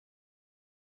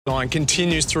Design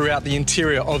continues throughout the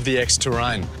interior of the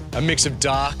X-Terrain, a mix of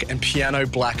dark and piano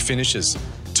black finishes,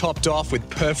 topped off with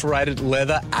perforated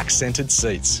leather accented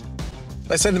seats.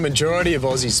 They say the majority of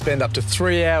Aussies spend up to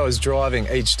 3 hours driving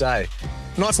each day.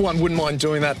 And I, for one, wouldn't mind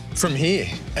doing that from here,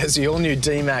 as the all-new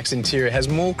D-Max interior has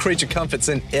more creature comforts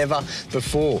than ever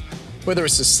before. Whether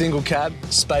it's a single cab,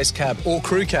 space cab or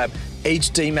crew cab, each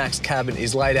D-Max cabin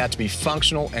is laid out to be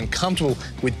functional and comfortable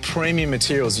with premium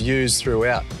materials used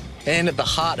throughout. And at the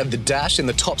heart of the dash in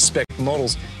the top spec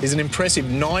models is an impressive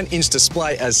 9-inch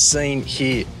display as seen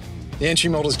here. The entry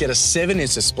models get a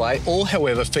 7-inch display, all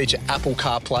however feature Apple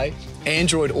CarPlay,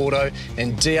 Android Auto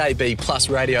and DAB+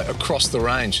 radio across the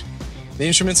range. The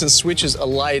instruments and switches are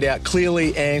laid out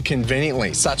clearly and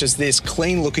conveniently, such as this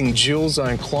clean-looking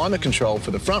dual-zone climate control for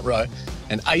the front row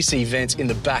and AC vents in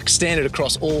the back, standard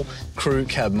across all crew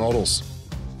cab models.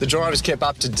 The driver is kept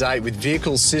up to date with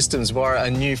vehicle systems via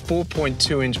a new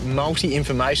 4.2-inch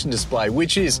multi-information display,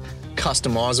 which is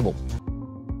customisable.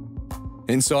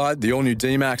 Inside, the all-new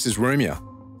D-Max is roomier,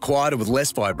 quieter with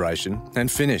less vibration,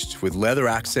 and finished with leather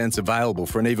accents available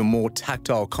for an even more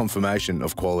tactile confirmation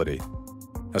of quality.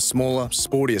 A smaller,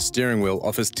 sportier steering wheel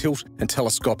offers tilt and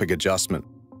telescopic adjustment,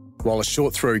 while a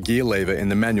short-throw gear lever in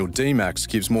the manual D-Max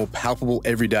gives more palpable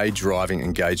everyday driving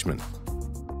engagement.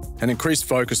 An increased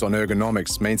focus on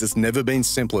ergonomics means it's never been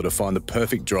simpler to find the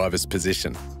perfect driver's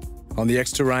position. On the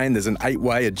X-Terrain, there's an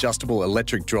 8-way adjustable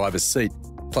electric driver's seat,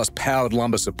 plus powered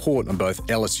lumbar support on both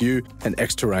LSU and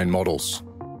X-Terrain models.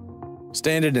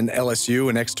 Standard in LSU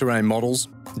and X-Terrain models,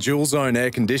 dual-zone air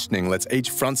conditioning lets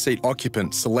each front seat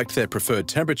occupant select their preferred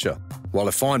temperature, while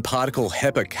a fine particle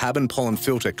HEPA cabin pollen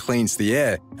filter cleans the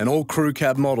air, and all crew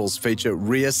cab models feature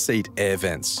rear seat air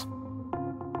vents.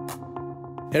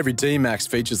 Every D-Max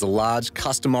features a large,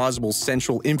 customisable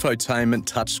central infotainment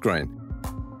touchscreen.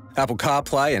 Apple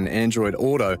CarPlay and Android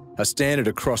Auto are standard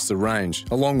across the range,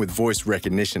 along with voice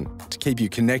recognition, to keep you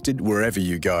connected wherever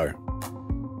you go.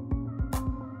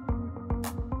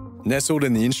 Nestled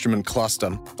in the instrument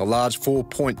cluster, a large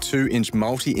 4.2-inch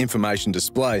multi-information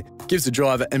display gives the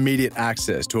driver immediate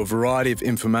access to a variety of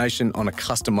information on a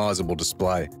customisable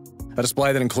display. A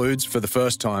display that includes, for the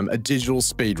first time, a digital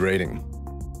speed reading.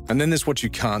 And then there's what you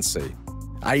can't see.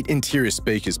 8 interior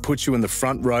speakers put you in the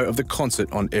front row of the concert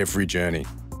on every journey.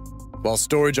 While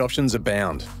storage options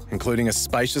abound, including a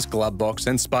spacious glove box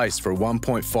and space for a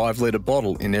 1.5-litre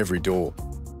bottle in every door.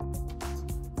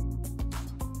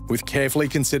 With carefully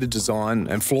considered design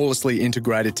and flawlessly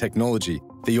integrated technology,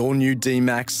 the all-new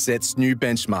D-Max sets new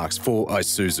benchmarks for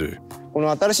Isuzu. この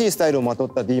新しいスタイルをまと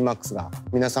った D-Max が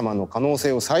皆様の可能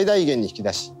性を最大限に引き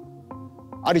出し、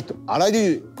ありとあら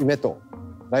ゆる夢と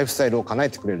ライフスタイルを叶え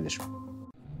てくれるでしょう。